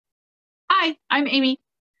Hi, I'm Amy.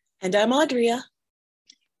 And I'm Audrea.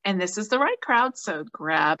 And this is The Right Crowd, so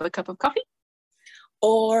grab a cup of coffee.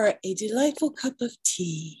 Or a delightful cup of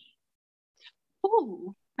tea.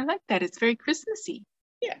 Oh, I like that. It's very Christmassy.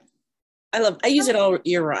 Yeah. I use it all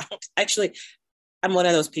year round. Actually, I'm one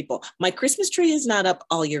of those people. My Christmas tree is not up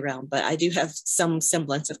all year round, but I do have some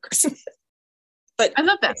semblance of Christmas. But I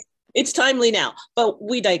love that. It's timely now, but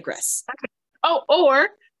we digress. Okay. Oh, or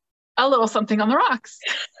a little something on the rocks.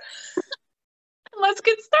 Let's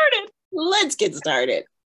get started.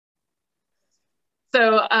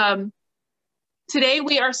 So today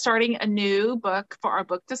we are starting a new book for our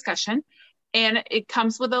book discussion, and it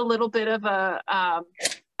comes with a little bit of a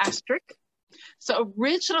asterisk. So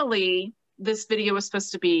originally, this video was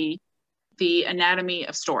supposed to be the anatomy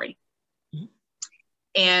of story. Mm-hmm.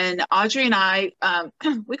 And Audrey and I,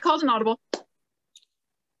 we called an audible,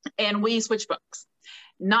 and we switched books.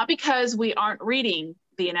 Not because we aren't reading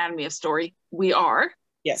the anatomy of story. We are.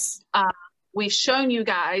 Yes. We've shown you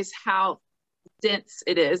guys how dense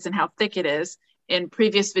it is and how thick it is in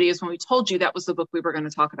previous videos when we told you that was the book we were going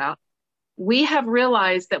to talk about. We have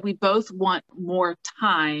realized that we both want more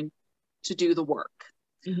time to do the work.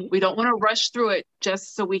 Mm-hmm. We don't want to rush through it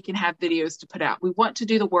just so we can have videos to put out. We want to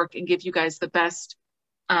do the work and give you guys the best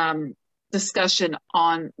discussion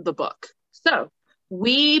on the book. So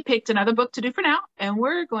we picked another book to do for now, and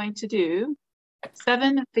we're going to do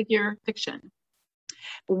 7-Figure Fiction.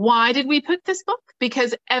 Why did we pick this book?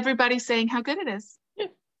 Because everybody's saying how good it is. Yeah.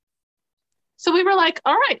 So we were like,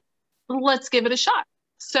 all right, let's give it a shot.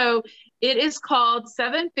 So it is called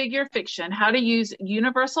 7-Figure Fiction, How to Use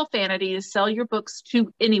Universal Vanity to Sell Your Books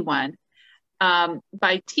to Anyone,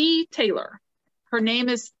 by T. Taylor. Her name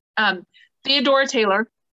is Theodora Taylor.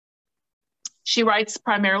 She writes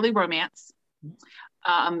primarily romance,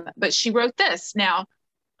 but she wrote this. Now,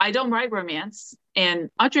 I don't write romance, and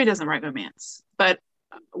Audrey doesn't write romance, but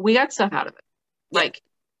we got stuff out of it. Like,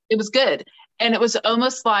 it was good. And it was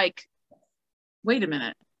almost like, wait a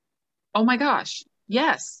minute. Oh my gosh.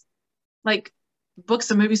 Yes. Like, books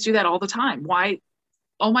and movies do that all the time. Why?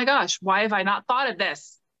 Oh my gosh. Why have I not thought of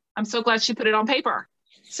this? I'm so glad she put it on paper.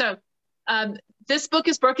 So this book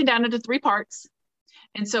is broken down into 3 parts.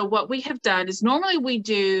 And so what we have done is normally we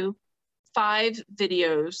do 5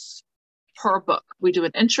 videos per book. We do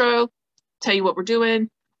an intro, tell you what we're doing,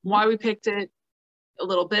 why we picked it, a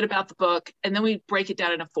little bit about the book, and then we break it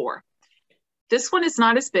down into 4. This one is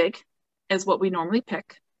not as big as what we normally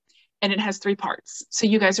pick, and it has 3 parts. So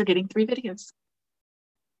you guys are getting 3 videos.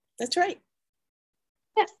 That's right.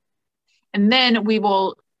 Yes. And then we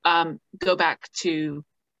will go back to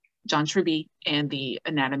John Truby and the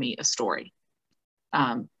anatomy of story.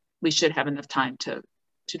 We should have enough time to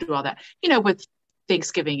do all that, with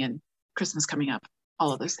Thanksgiving and Christmas coming up,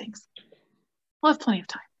 all of those things. We'll have plenty of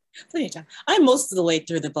time. I'm most of the way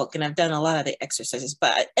through the book, and I've done a lot of the exercises,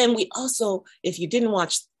 and we also, if you didn't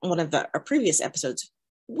watch one of our previous episodes,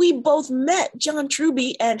 we both met John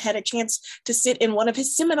Truby and had a chance to sit in one of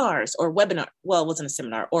his seminars or webinar. Well, it wasn't a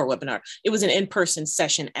seminar or webinar. It was an in-person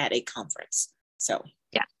session at a conference. So,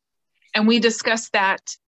 yeah. And we discussed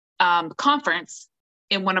that conference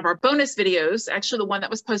in one of our bonus videos, actually the one that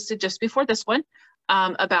was posted just before this one,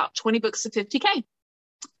 about 20 books to 50K.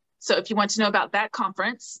 So if you want to know about that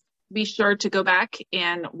conference, be sure to go back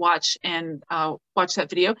and watch that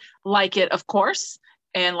video. Like it, of course,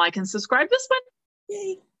 and like and subscribe this one.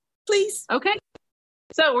 Yay, please. Okay.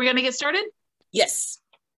 So we're going to get started? Yes.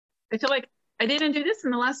 I feel like I didn't do this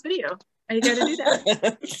in the last video. I got to do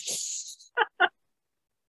that.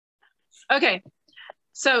 Okay.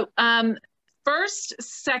 So first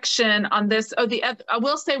section on this, I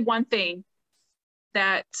will say one thing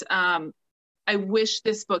that I wish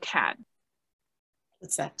this book had.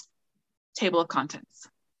 What's that? Table of contents.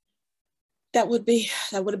 That would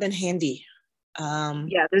have been handy.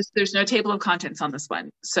 Yeah, there's no table of contents on this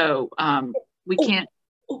one. So we can't.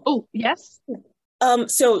 Oh, yes.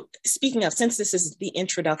 So speaking of, since this is the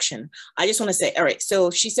introduction, I just want to say, all right, so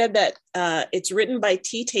she said that it's written by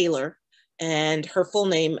T. Taylor, and her full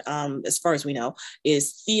name, as far as we know,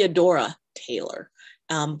 is Theodora Taylor.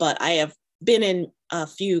 But I have been in a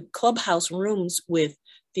few clubhouse rooms with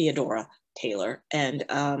Theodora Taylor, and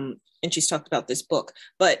she's talked about this book.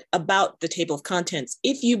 But about the table of contents,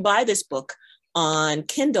 if you buy this book on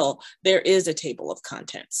Kindle, there is a table of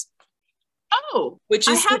contents. Oh, which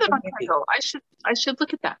is, I have it on Kindle. I should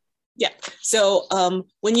look at that. Yeah. So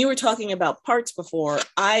when you were talking about parts before,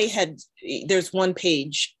 there's one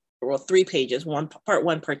page, well, 3 pages, part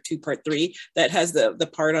 1, part 2, part 3, that has the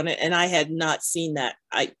part on it, and I had not seen that.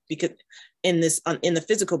 Because in the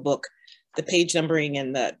physical book, the page numbering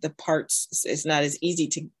and the parts is not as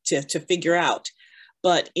easy to figure out.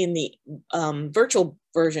 But in the virtual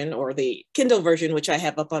version or the Kindle version, which I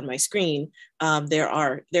have up on my screen,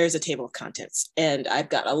 there's a table of contents, and I've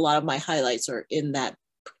got a lot of my highlights are in that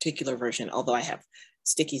particular version, although I have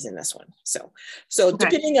stickies in this one. So okay.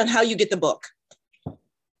 Depending on how you get the book.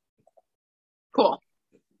 Cool.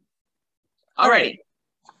 All right.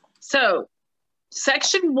 So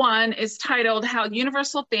section 1 is titled How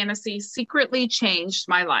Universal Fantasy Secretly Changed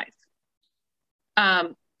My Life.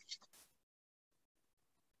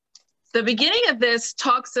 The beginning of this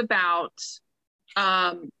talks about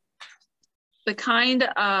the kind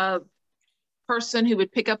of person who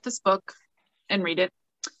would pick up this book and read it.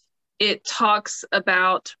 It talks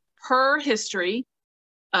about her history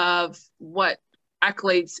of what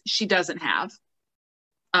accolades she doesn't have.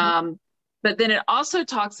 But then it also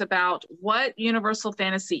talks about what universal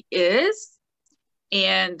fantasy is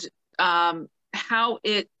and how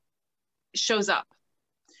it shows up.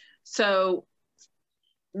 So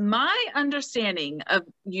my understanding of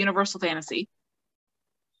universal fantasy,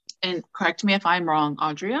 and correct me if I'm wrong,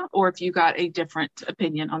 Audrea, or if you got a different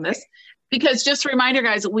opinion on this, because just a reminder,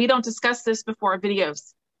 guys, we don't discuss this before our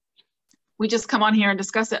videos. We just come on here and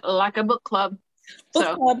discuss it like a book club.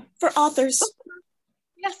 Book club for authors.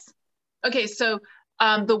 Yes. Okay, so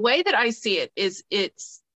the way that I see it is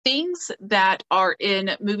it's things that are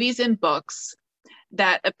in movies and books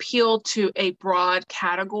that appeal to a broad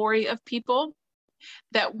category of people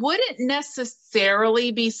that wouldn't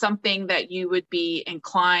necessarily be something that you would be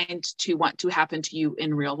inclined to want to happen to you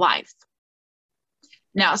in real life.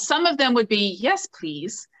 Now, some of them would be, yes,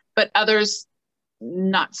 please, but others,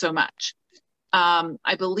 not so much.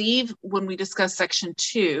 I believe when we discuss section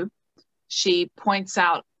 2, she points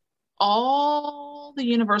out all the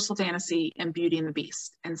universal fantasy in Beauty and the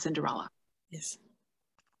Beast and Cinderella. Yes.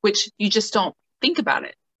 Which you just don't think about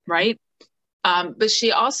it, right? But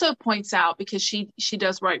she also points out, because she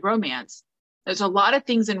does write romance, there's a lot of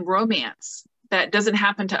things in romance that doesn't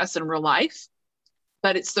happen to us in real life,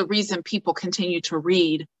 but it's the reason people continue to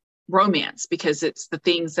read romance, because it's the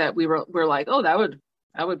things that we're like, oh, that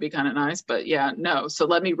would be kind of nice, but yeah, no. So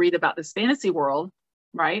let me read about this fantasy world,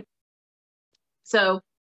 right? So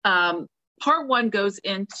part 1 goes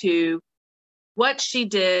into what she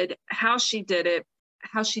did, how she did it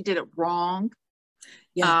wrong.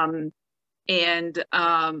 Yeah. And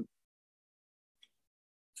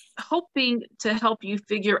hoping to help you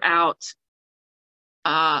figure out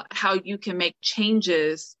how you can make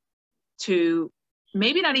changes to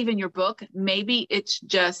maybe not even your book, maybe it's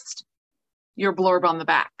just your blurb on the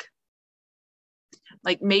back.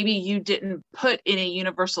 Like maybe you didn't put in a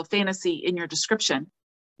universal fantasy in your description,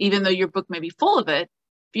 even though your book may be full of it.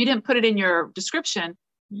 If you didn't put it in your description,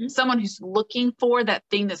 someone who's looking for that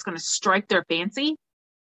thing that's going to strike their fancy,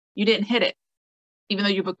 you didn't hit it, even though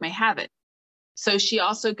your book may have it. So she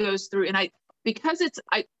also goes through, and I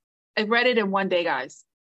read it in one day, guys.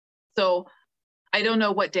 So I don't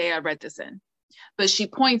know what day I read this in, but she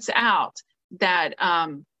points out that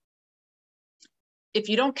if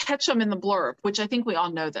you don't catch them in the blurb, which I think we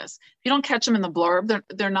all know this, if you don't catch them in the blurb,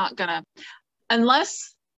 they're not gonna,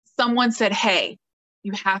 unless someone said, hey,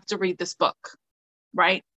 you have to read this book,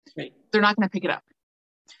 right? They're not gonna pick it up.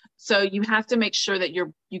 So you have to make sure that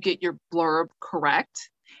you get your blurb correct.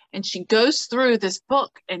 And she goes through this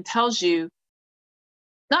book and tells you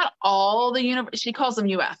not all the she calls them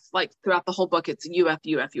UF, like throughout the whole book, it's UF,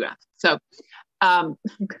 UF, UF. So I'm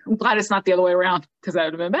glad it's not the other way around, because that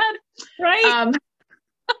would have been bad. Right.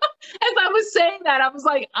 As I was saying that, I was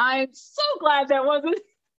like, I'm so glad that wasn't.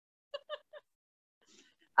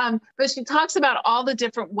 But she talks about all the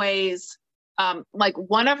different ways. Like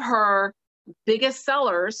one of her biggest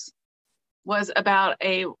sellers was about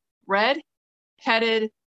a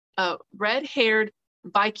red-haired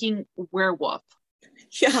Viking werewolf.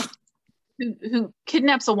 Yeah. Who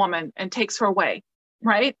kidnaps a woman and takes her away,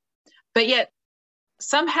 right? But yet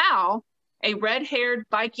somehow a red-haired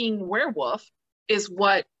Viking werewolf is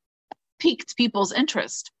what piqued people's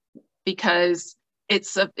interest, because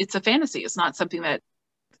it's a fantasy. It's not something that,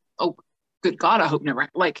 oh, good God, I hope never,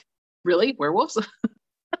 like, really, werewolves?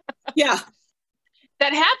 Yeah.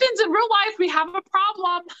 That happens in real life. We have a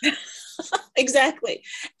problem. Exactly.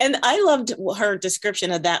 And I loved her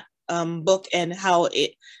description of that book and how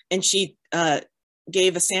and she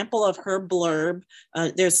gave a sample of her blurb.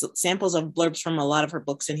 There's samples of blurbs from a lot of her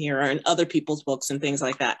books in here and other people's books and things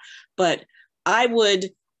like that. But I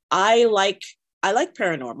like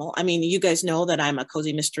paranormal. I mean, you guys know that I'm a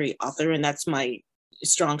cozy mystery author, and that's my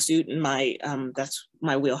strong suit and that's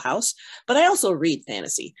my wheelhouse. But I also read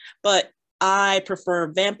fantasy. But I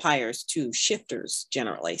prefer vampires to shifters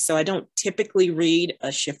generally. So I don't typically read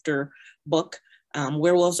a shifter book.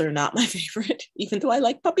 Werewolves are not my favorite, even though I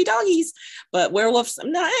like puppy doggies, but werewolves,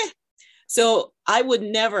 I'm not. So I would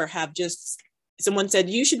never have just, someone said,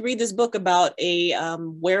 you should read this book about a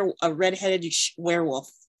redheaded werewolf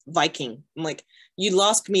Viking. I'm like, you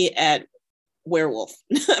lost me at werewolf.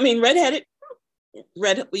 I mean, redheaded,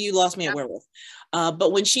 you lost me at werewolf.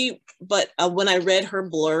 But when I read her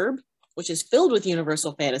blurb, which is filled with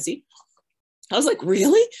universal fantasy, I was like,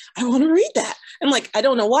 really? I want to read that. I'm like, I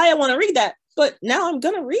don't know why I want to read that, but now I'm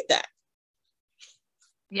going to read that.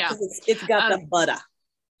 Yeah. It's got the butter.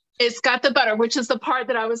 It's got the butter, which is the part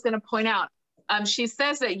that I was going to point out. She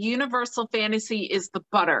says that universal fantasy is the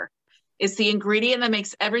butter. It's the ingredient that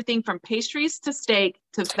makes everything from pastries to steak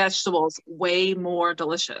to vegetables way more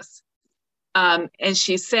delicious. And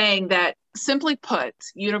she's saying that, simply put,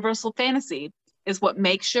 universal fantasy is what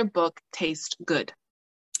makes your book taste good.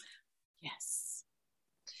 Yes.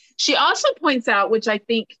 She also points out, which I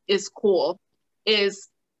think is cool, is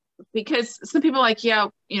because some people are like, yeah,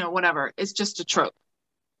 whatever, it's just a trope.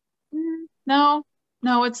 No,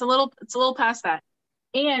 it's a little past that.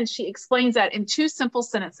 And she explains that in 2 simple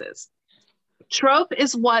sentences. Trope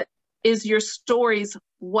is what is your story's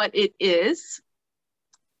what it is.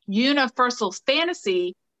 Universal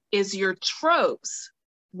fantasy is your tropes,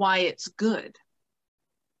 why it's good.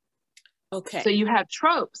 Okay. So you have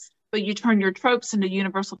tropes, but you turn your tropes into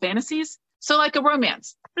universal fantasies. So like a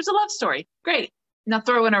romance, there's a love story. Great. Now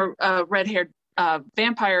throw in a red-haired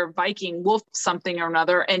vampire Viking wolf something or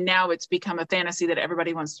another, and now it's become a fantasy that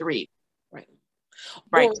everybody wants to read.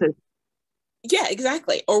 Right. So, yeah,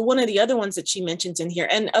 exactly. Or one of the other ones that she mentions in here,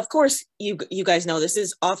 and of course you guys know this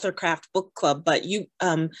is Author Craft Book Club, but you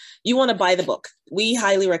want to buy the book. I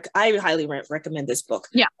highly recommend this book.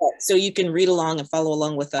 Yeah. So you can read along and follow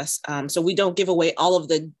along with us. So we don't give away all of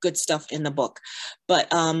the good stuff in the book, but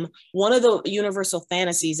one of the universal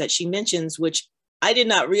fantasies that she mentions, which I did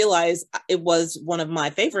not realize it was one of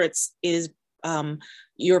my favorites, is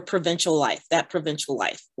your provincial life, that provincial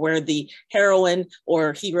life where the heroine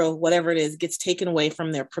or hero, whatever it is, gets taken away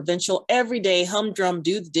from their provincial, everyday, humdrum,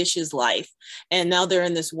 do the dishes life. And now they're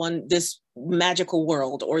in this magical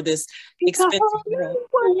world, or this expensive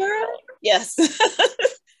world. Yes.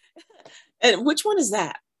 And which one is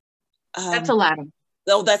that? That's Aladdin.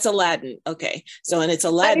 Oh, that's Aladdin. Okay. So, and it's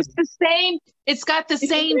Aladdin. But it's the same. It's got the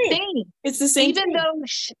same thing. It's the same Even though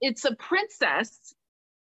it's a princess,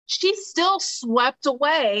 she's still swept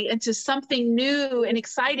away into something new and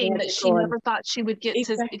exciting that she never thought she would get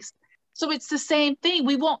to. So it's the same thing.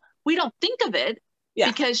 We don't think of it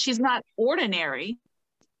because she's not ordinary,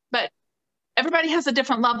 but everybody has a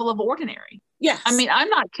different level of ordinary. Yes. I mean, I'm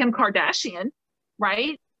not Kim Kardashian,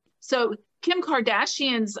 right? So Kim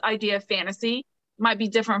Kardashian's idea of fantasy might be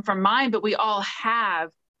different from mine, but we all have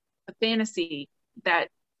a fantasy that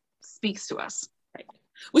speaks to us. Right.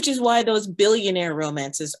 Which is why those billionaire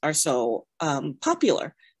romances are so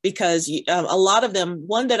popular, because a lot of them,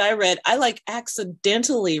 one that I read, I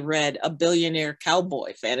accidentally read a billionaire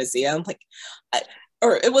cowboy fantasy. I'm like,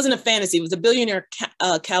 or it wasn't a fantasy, it was a billionaire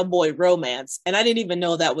cowboy romance. And I didn't even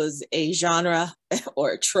know that was a genre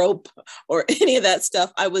or a trope or any of that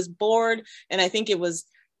stuff. I was bored. And I think it was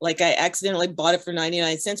like I accidentally bought it for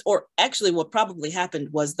 99 cents. Or actually what probably happened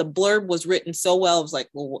was the blurb was written so well, I was like,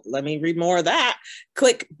 well, let me read more of that.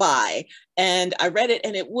 Click buy. And I read it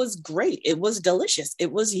and it was great. It was delicious.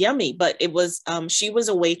 It was yummy, but it was, she was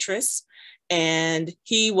a waitress and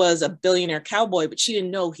he was a billionaire cowboy, but she didn't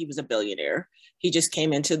know he was a billionaire. He just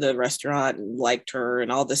came into the restaurant and liked her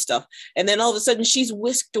and all this stuff. And then all of a sudden she's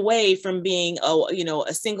whisked away from being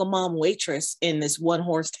a single mom waitress in this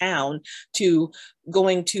one-horse town to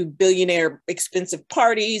going to billionaire expensive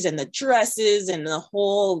parties and the dresses and the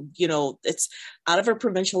whole, it's out of her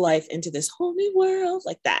provincial life into this whole new world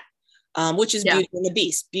like that, which is Beauty and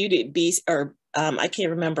the Beast. I can't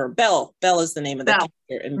remember. Belle is the name of the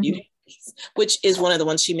character in Beauty. Which is one of the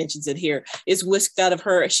ones she mentions in here, is whisked out of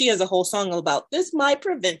her. She has a whole song about this, my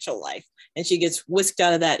provincial life. And she gets whisked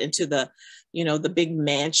out of that into the big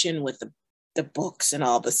mansion with the books and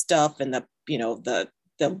all the stuff and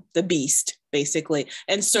the beast basically,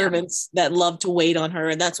 and servants that love to wait on her.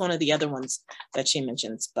 And that's one of the other ones that she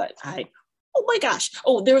mentions. But oh my gosh.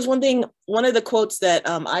 Oh, there was one thing, one of the quotes that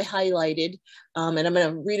I highlighted, and I'm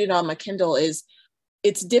going to read it on my Kindle is,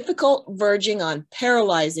 it's difficult, verging on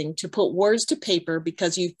paralyzing, to put words to paper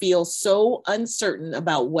because you feel so uncertain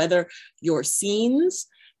about whether your scenes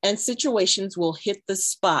and situations will hit the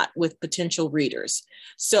spot with potential readers.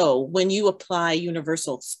 So when you apply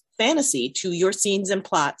universal fantasy to your scenes and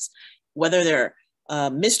plots, whether they're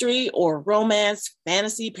mystery or romance,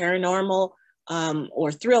 fantasy, paranormal,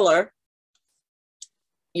 or thriller,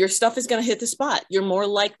 your stuff is going to hit the spot. You're more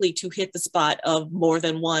likely to hit the spot of more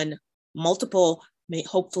than one, multiple,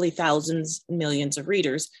 hopefully thousands, millions of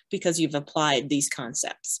readers, because you've applied these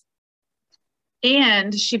concepts.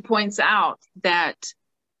 And she points out that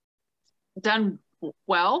done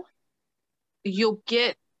well, you'll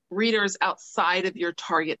get readers outside of your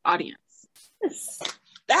target audience.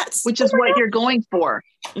 Which is what you're going for.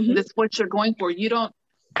 Mm-hmm. That's what you're going for. You don't,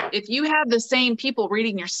 if you have the same people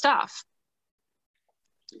reading your stuff,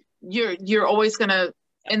 you're always going to,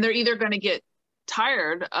 and they're either going to get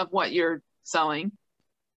tired of what you're selling,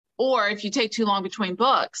 or if you take too long between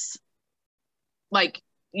books, like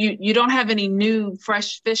you don't have any new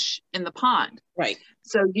fresh fish in the pond. Right.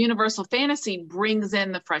 So universal fantasy brings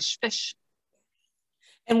in the fresh fish.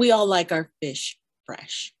 And we all like our fish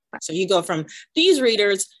fresh. So you go from these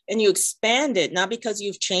readers and you expand it, not because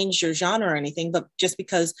you've changed your genre or anything, but just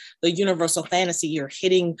because the universal fantasy, you're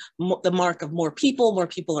hitting the mark of more people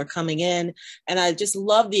are coming in. And I just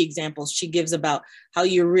love the examples she gives about how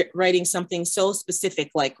you're writing something so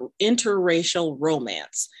specific, like interracial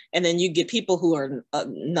romance. And then you get people who are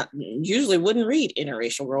not usually wouldn't read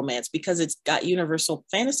interracial romance because it's got universal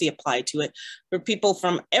fantasy applied to it for people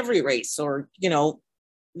from every race, or, you know,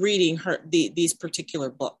 reading these particular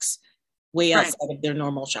books way outside of their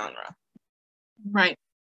normal genre. Right.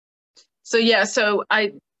 So yeah, so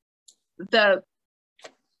that's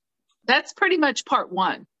pretty much part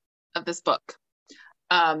one of this book.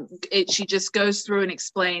 She just goes through and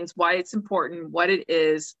explains why it's important, what it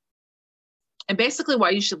is, and basically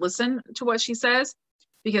why you should listen to what she says,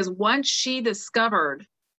 because once she discovered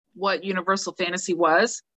what universal fantasy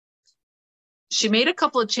was, she made a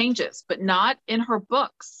couple of changes, but not in her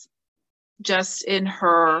books, just in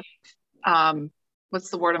her, what's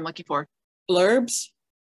the word I'm looking for? Blurbs?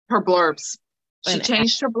 Her blurbs. She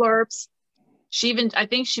changed her blurbs. I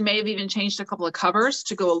think she may have even changed a couple of covers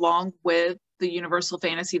to go along with the universal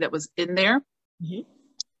fantasy that was in there. Mm-hmm.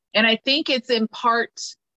 And I think it's in part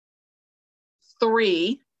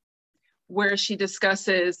 3 where she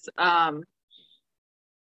discusses, I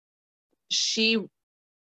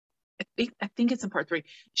think it's in part 3.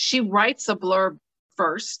 She writes a blurb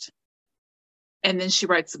first, and then she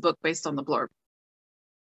writes the book based on the blurb.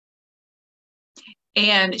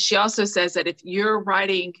 And she also says that if you've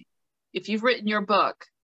written your book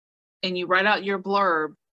and you write out your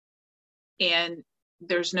blurb and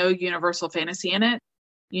there's no universal fantasy in it,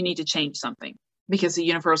 you need to change something, because the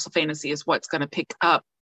universal fantasy is what's going to pick up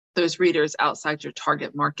those readers outside your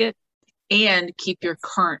target market and keep your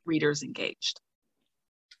current readers engaged.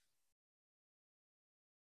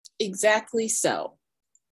 Exactly so.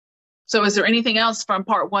 So is there anything else from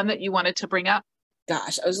part 1 that you wanted to bring up?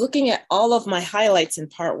 Gosh, I was looking at all of my highlights in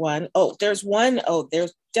part 1. There's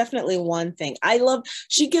definitely one thing.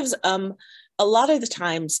 She gives, a lot of the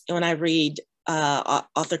times when I read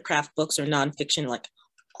author craft books or nonfiction, like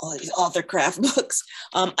all these author craft books,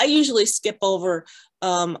 I usually skip over,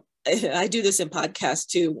 I do this in podcasts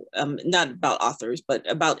too, not about authors, but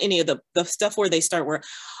about any of the stuff where they start where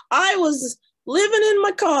I was living in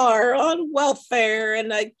my car on welfare,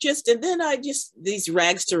 and these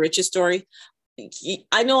rags to riches story.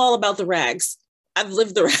 I know all about the rags. I've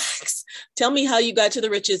lived the rags. Tell me how you got to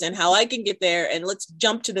the riches and how I can get there, and let's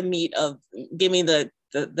jump to the meat of give me the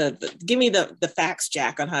facts,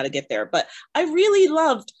 Jack, on how to get there. But I really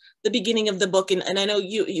loved the beginning of the book, and I know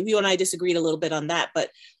you and I disagreed a little bit on that,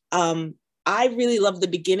 but I really loved the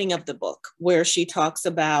beginning of the book where she talks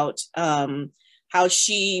about how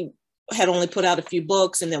she had only put out a few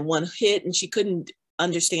books and then one hit, and she couldn't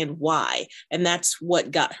understand why. And that's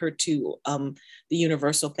what got her to the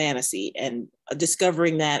universal fantasy, and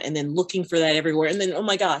discovering that, and then looking for that everywhere. And then, oh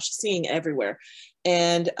my gosh, seeing it everywhere.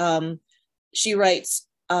 And she writes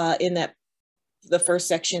in the first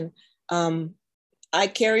section, for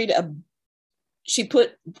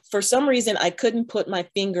some reason, I couldn't put my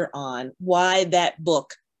finger on why that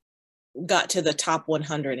book got to the top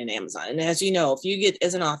 100 in Amazon. And as you know, if you get,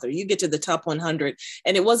 as an author, you get to the top 100,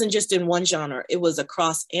 and it wasn't just in one genre, it was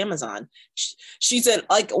across Amazon. She said,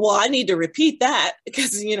 like, well, I need to repeat that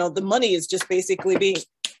because, you know, the money is just basically being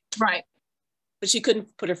right. But she couldn't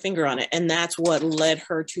put her finger on it. And that's what led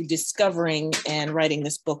her to discovering and writing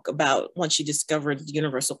this book about, once she discovered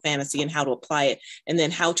universal fantasy and how to apply it, and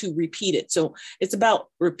then how to repeat it. So it's about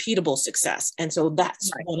repeatable success. And so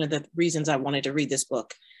that's one of the reasons I wanted to read this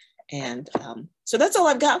book. And so that's all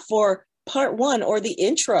I've got for part 1, or the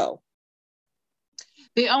intro.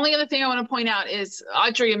 The only other thing I want to point out is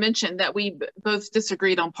Audrea mentioned that we both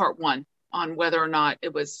disagreed on part 1 on whether or not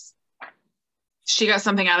it was she got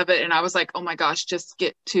something out of it. And I was like, oh my gosh, just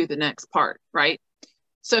get to the next part, right?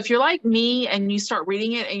 So if you're like me and you start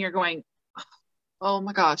reading it and you're going, oh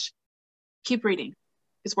my gosh, keep reading.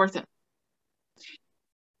 It's worth it.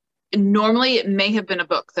 And normally it may have been a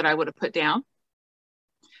book that I would have put down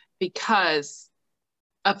because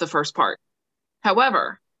of the first part.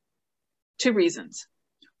 However, 2 reasons.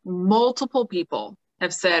 Multiple people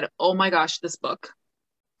have said, oh my gosh, this book.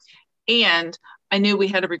 And I knew we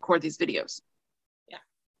had to record these videos.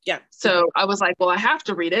 Yeah. So I was like, well, I have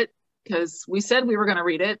to read it because we said we were going to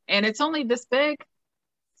read it and it's only this big.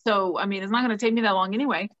 So, I mean, it's not going to take me that long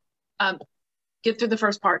anyway. Get through the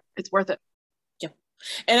first part. It's worth it. Yeah.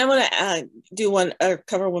 And I want to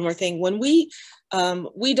cover one more thing. When we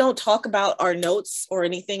don't talk about our notes or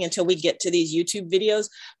anything until we get to these YouTube videos,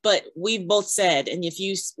 but we've both said, and if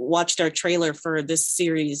you watched our trailer for this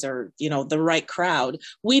series or, you know, The Right Crowd,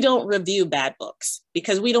 we don't review bad books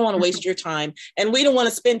because we don't want to waste your time and we don't want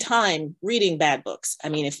to spend time reading bad books. I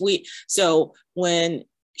mean, so when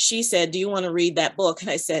she said, do you want to read that book? And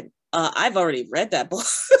I said, I've already read that book.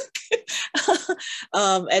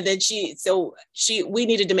 And then we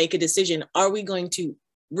needed to make a decision. Are we going to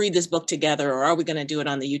read this book together or are we going to do it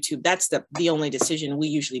on the YouTube? That's the only decision we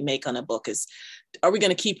usually make on a book is, are we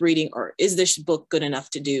going to keep reading or is this book good enough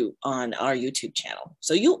to do on our YouTube channel?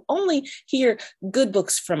 So you'll only hear good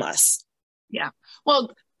books from us. Yeah.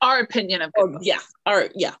 Well, our opinion of good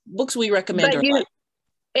books. Books we recommend.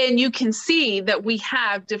 And you can see that we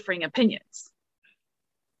have differing opinions.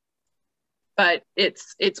 But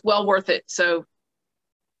it's well worth it. So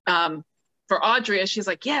for Audrea, she's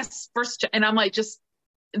like, yes, first, and I'm like,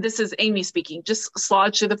 this is Amy speaking, just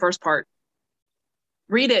slodge through the first part.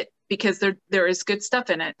 Read it because there is good stuff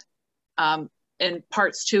in it. And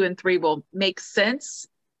parts 2 and 3 will make sense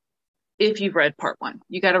if you've read part 1.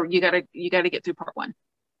 You gotta get through part 1.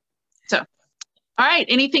 So, all right,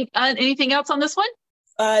 anything else on this one?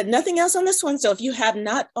 Nothing else on this one. So if you have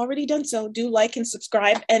not already done so, do like and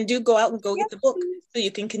subscribe and do go out and go get the book so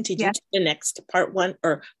you can continue to the next part 1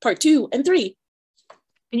 or part 2 and 3.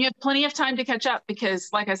 And you have plenty of time to catch up because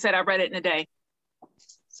like I said, I read it in a day.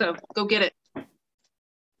 So go get it.